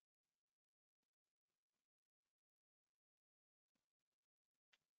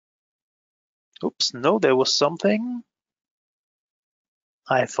 Oops, no, there was something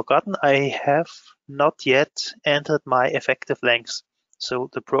I've forgotten. I have not yet entered my effective lengths. So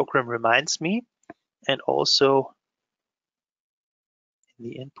the program reminds me, and also in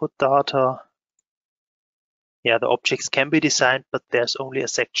the input data, yeah, the objects can be designed, but there's only a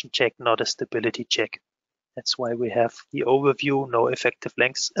section check, not a stability check. That's why we have the overview, no effective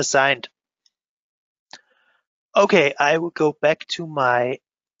lengths assigned. Okay, I will go back to my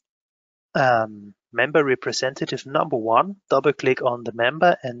member representative number 1, double click on the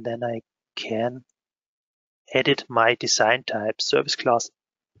member, and then I can edit my design type. Service class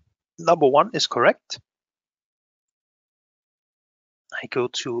number 1 is correct. I go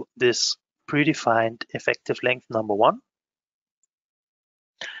to this predefined effective length number 1,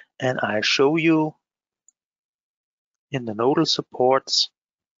 and I show you in the nodal supports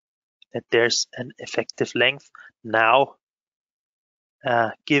that there's an effective length now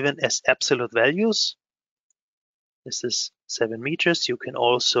given as absolute values. This is 7 meters. You can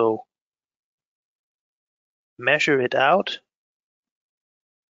also measure it out.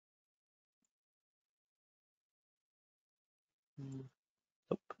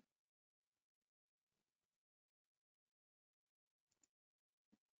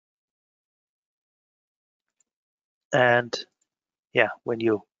 And yeah, when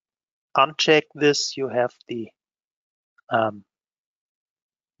you uncheck this, you have the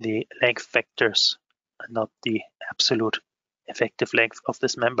length factors and not the absolute effective length of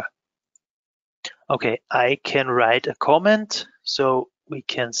this member. Okay, I can write a comment, so we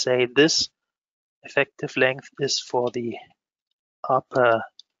can say this effective length is for the upper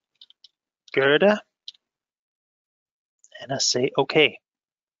girder, and I say OK.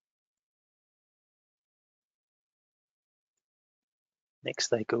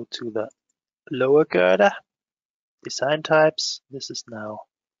 Next, I go to the lower girder, design types. This is now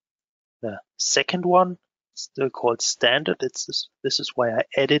the second one, still called standard. This is why I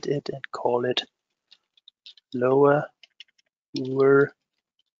edit it and call it lower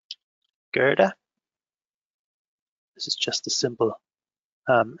girder. This is just a simple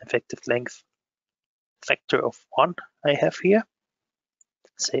effective length factor of 1 I have here.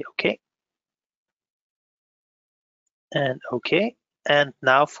 Say OK. And OK. And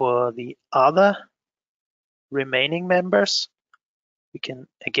now for the other remaining members, we can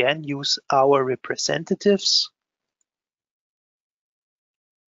again use our representatives.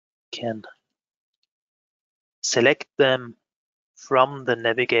 Can select them from the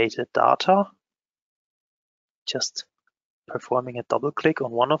navigated data, just performing a double click on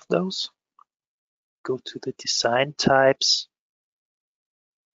one of those. Go to the design types,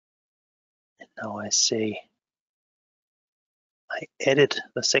 and now I say I edit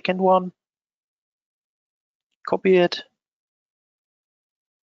the second one, copy it,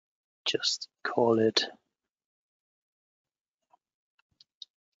 just call it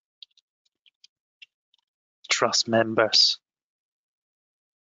truss members.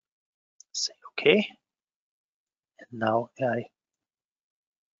 Say OK. And now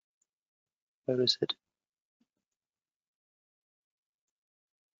where is it?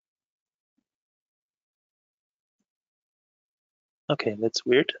 Okay, that's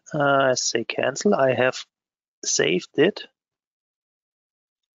weird. I say cancel. I have saved it.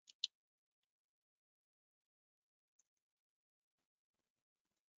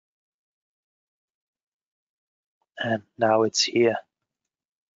 And now it's here.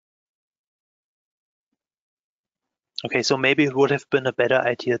 Okay, so maybe it would have been a better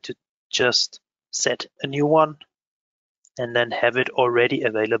idea to just set a new one and then have it already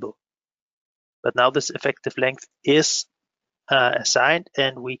available. But now this effective length is assigned,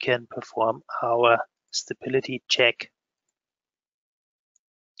 and we can perform our stability check.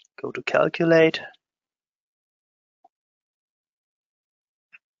 go to calculate.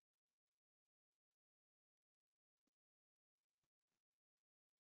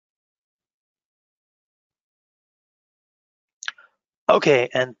 Okay,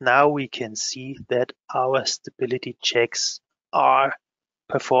 and now we can see that our stability checks are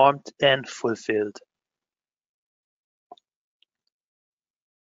performed and fulfilled.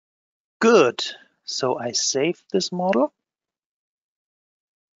 Good. So I save this model.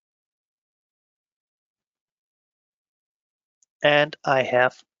 And I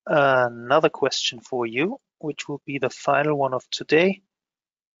have another question for you, which will be the final one of today,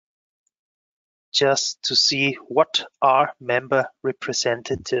 just to see what are member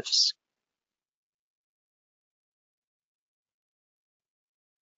representatives.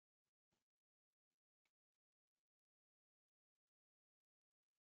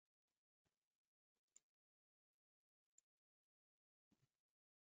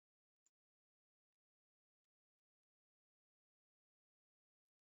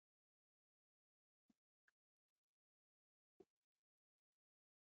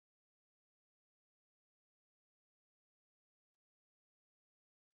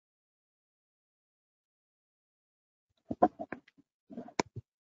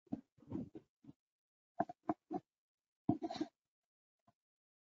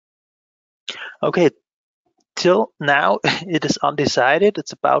 Okay, till now it is undecided.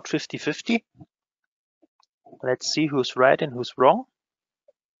 It's about 50-50. Let's see who's right and who's wrong.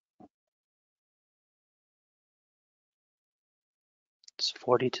 It's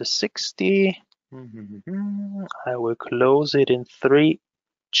 40-60. I will close it in 3,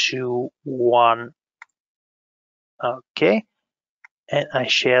 2, 1. Okay, and I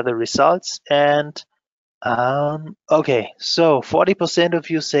share the results. And okay, so 40% of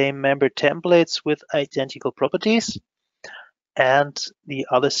you say member templates with identical properties, and the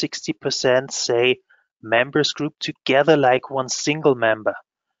other 60% say members grouped together like one single member.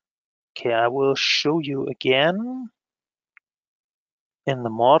 Okay, I will show you again in the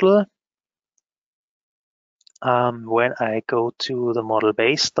model. When I go to the model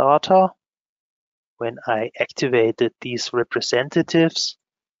base data, when I activated these representatives,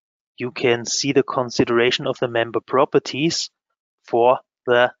 you can see the consideration of the member properties for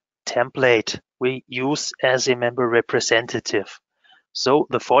the template we use as a member representative. So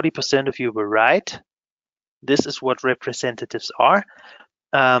the 40% of you were right. This is what representatives are.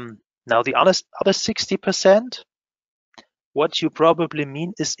 Now the other 60%, what you probably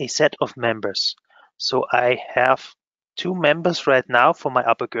mean is a set of members. So I have 2 members right now for my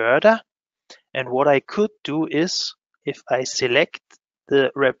upper girder. And what I could do is, if I select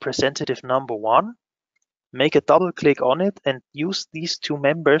the representative number 1, make a double click on it and use these 2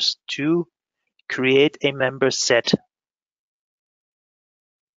 members to create a member set.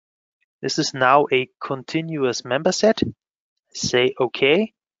 This is now a continuous member set. Say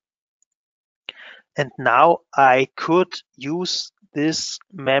OK. And now I could use this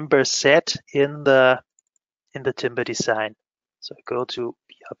member set in the Timber design. So I go to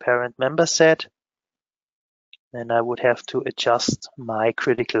apparent member set. Then I would have to adjust my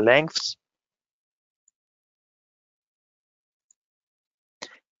critical lengths.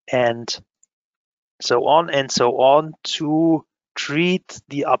 And so on to treat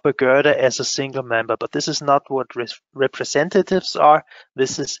the upper girder as a single member. But this is not what representatives are.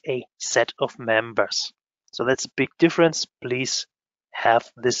 This is a set of members. So that's a big difference. Please have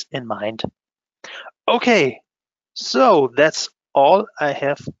this in mind. Okay, so that's all I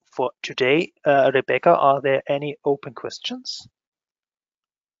have for today. Rebecca, are there any open questions?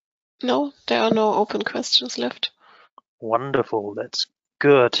 No, there are no open questions left. Wonderful, that's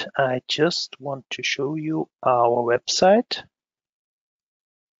good. I just want to show you our website.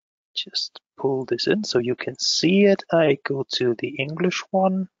 Just pull this in so you can see it. I go to the English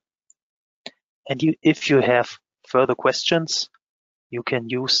one. And if you have further questions, you can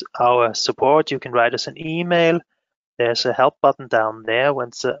use our support. You can write us an email. There's a help button down there.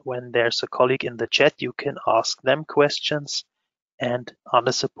 When there's a colleague in the chat, you can ask them questions. And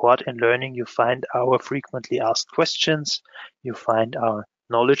under support and learning, you find our frequently asked questions. You find our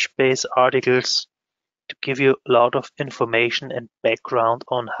knowledge base articles to give you a lot of information and background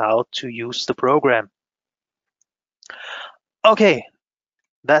on how to use the program. Okay,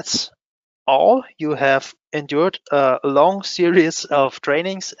 that's all. You have endured a long series of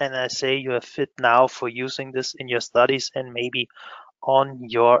trainings, and I say you are fit now for using this in your studies and maybe on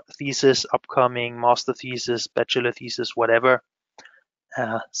your thesis, upcoming master thesis, bachelor thesis, whatever.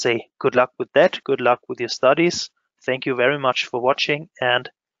 Say good luck with that. Good luck with your studies. Thank you very much for watching and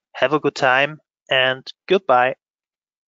have a good time and goodbye.